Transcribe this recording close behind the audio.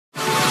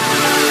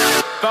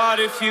out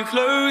if you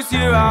close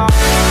your eyes.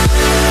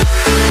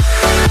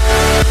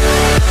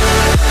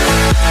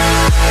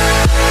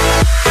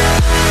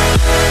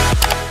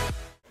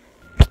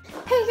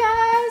 Hey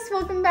guys,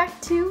 welcome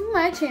back to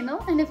my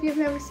channel, and if you've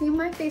never seen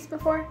my face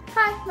before,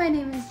 hi, my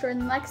name is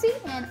Jordan Lexi,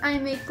 and I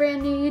make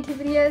brand new YouTube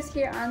videos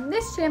here on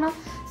this channel,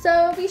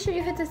 so be sure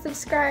you hit the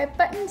subscribe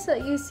button so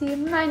that you see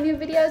my new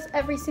videos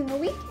every single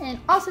week. And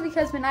also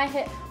because when I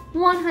hit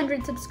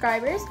 100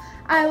 subscribers,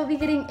 I will be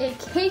getting a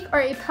cake or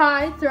a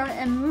pie thrown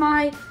in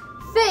my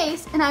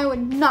face, and I would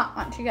not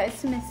want you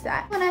guys to miss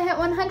that. When I hit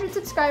 100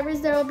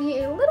 subscribers, there will be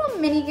a little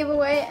mini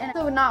giveaway, and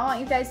I would not want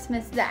you guys to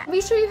miss that. Be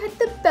sure you hit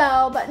the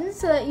bell button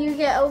so that you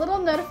get a little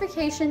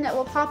notification that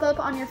will pop up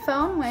on your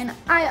phone when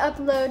I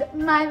upload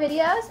my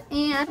videos.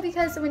 And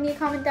because when you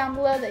comment down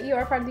below that you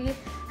are part of the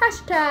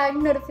hashtag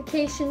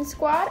notification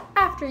squad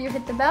after you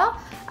hit the bell,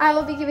 I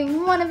will be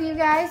giving one of you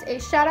guys a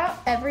shout out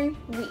every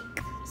week.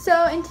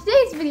 So in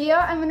today's video,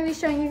 I'm going to be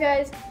showing you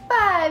guys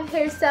 5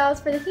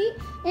 hairstyles for the heat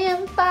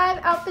and 5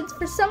 outfits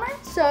for summer.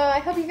 So I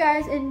hope you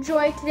guys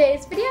enjoy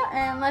today's video,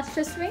 and let's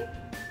just swing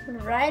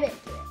right into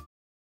it.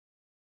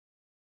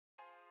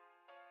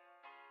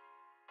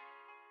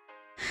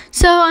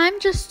 So I'm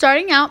just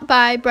starting out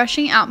by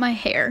brushing out my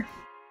hair.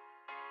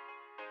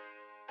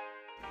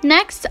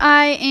 Next,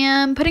 I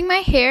am putting my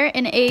hair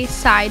in a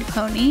side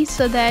pony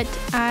so that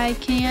I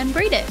can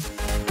braid it.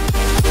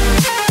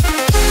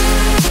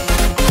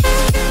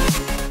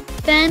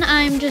 Then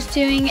I'm just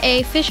doing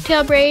a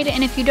fishtail braid,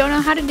 and if you don't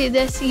know how to do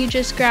this, you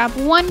just grab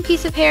one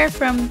piece of hair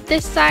from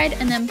this side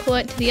and then pull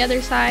it to the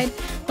other side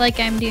like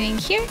I'm doing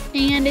here.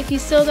 And if you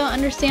still don't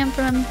understand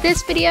from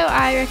this video,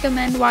 I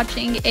recommend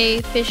watching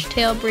a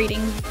fishtail braiding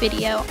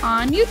video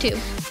on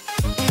YouTube.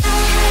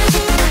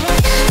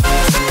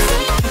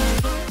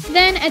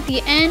 Then at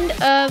the end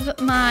of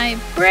my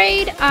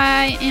braid,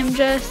 I am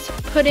just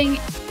putting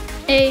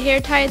a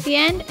hair tie at the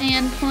end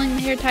and pulling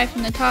the hair tie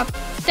from the top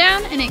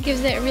down, and it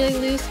gives it a really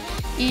loose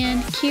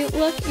and cute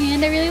look,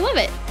 and I really love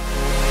it.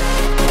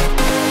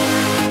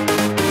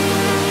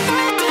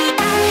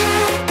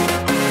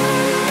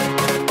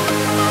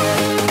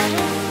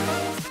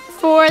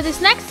 For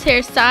this next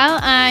hairstyle,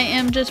 I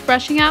am just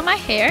brushing out my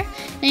hair,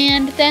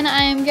 and then I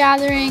am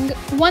gathering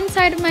one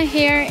side of my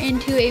hair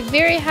into a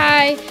very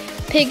high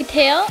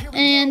pigtail,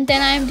 and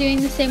then I'm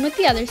doing the same with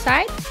the other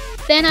side.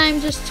 Then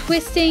I'm just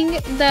twisting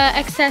the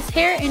excess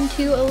hair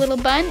into a little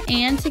bun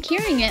and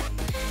securing it.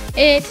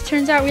 It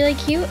turns out really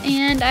cute,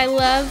 and I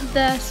love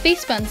the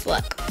space buns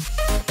look.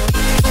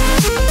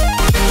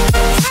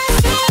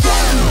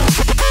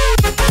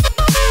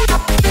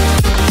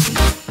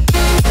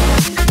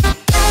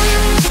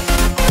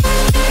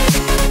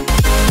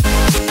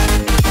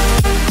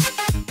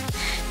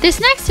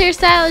 This next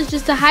hairstyle is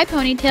just a high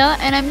ponytail,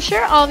 and I'm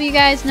sure all of you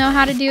guys know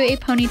how to do a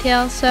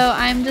ponytail, so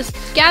I'm just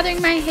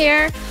gathering my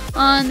hair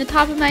on the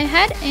top of my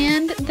head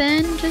and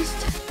then just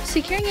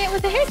securing it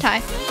with a hair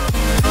tie.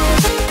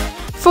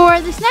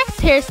 For this next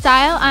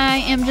hairstyle, I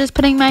am just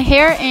putting my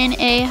hair in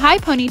a high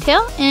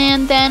ponytail,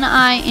 and then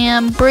I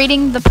am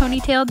braiding the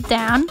ponytail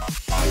down.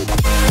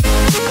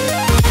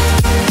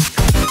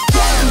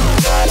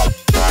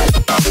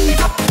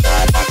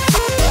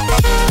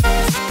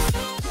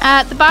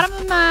 At the bottom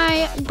of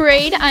my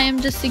braid, I am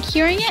just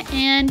securing it,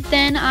 and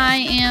then I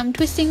am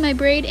twisting my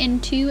braid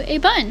into a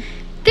bun.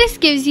 This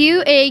gives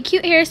you a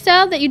cute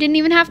hairstyle that you didn't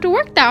even have to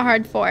work that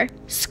hard for.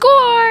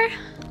 Score!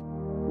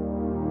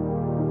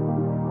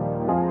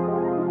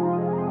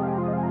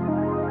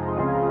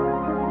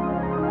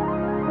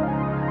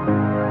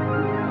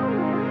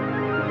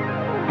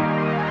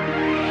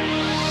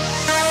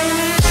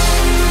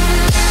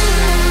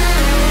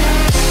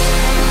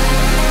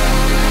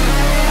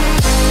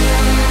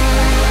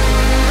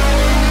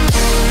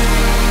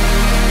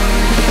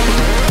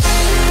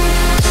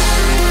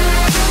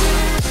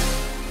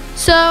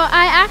 So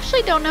I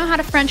actually don't know how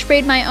to French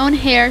braid my own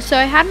hair, so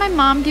I had my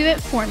mom do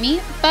it for me.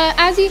 But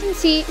as you can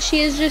see, she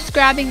is just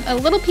grabbing a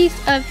little piece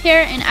of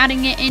hair and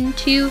adding it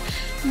into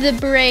the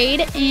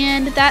braid,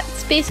 and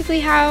that's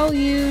basically how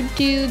you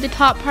do the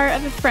top part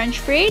of a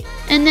French braid.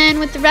 And then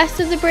with the rest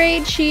of the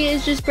braid, she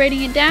is just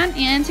braiding it down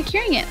and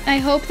securing it. I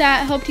hope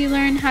that helped you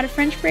learn how to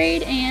French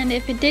braid, and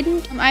if it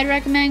didn't, I'd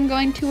recommend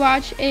going to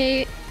watch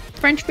a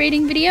French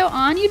braiding video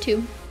on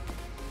YouTube.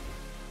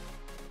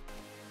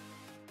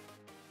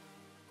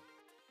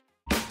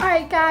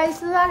 Alright guys,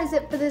 so that is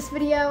it for this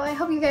video. I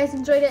hope you guys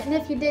enjoyed it, and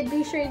if you did,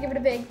 be sure you give it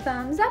a big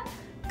thumbs up.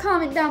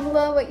 Comment down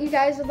below what you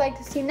guys would like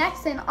to see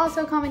next, and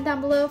also comment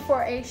down below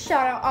for a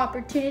shout out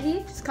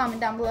opportunity. Just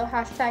comment down below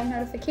hashtag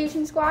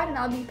notification squad, and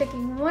I'll be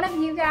picking one of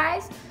you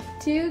guys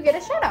to get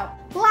a shout out.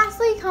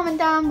 Lastly, comment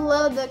down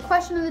below the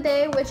question of the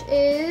day, which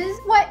is,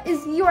 what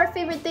is your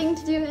favorite thing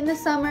to do in the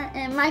summer?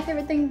 And my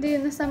favorite thing to do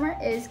in the summer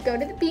is go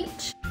to the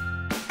beach.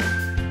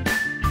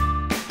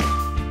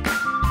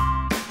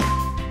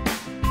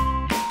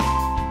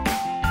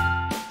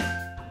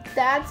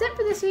 That's it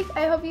for this week.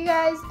 I hope you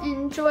guys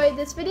enjoyed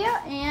this video,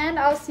 and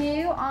I'll see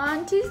you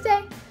on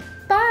Tuesday.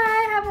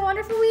 Bye! Have a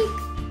wonderful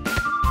week!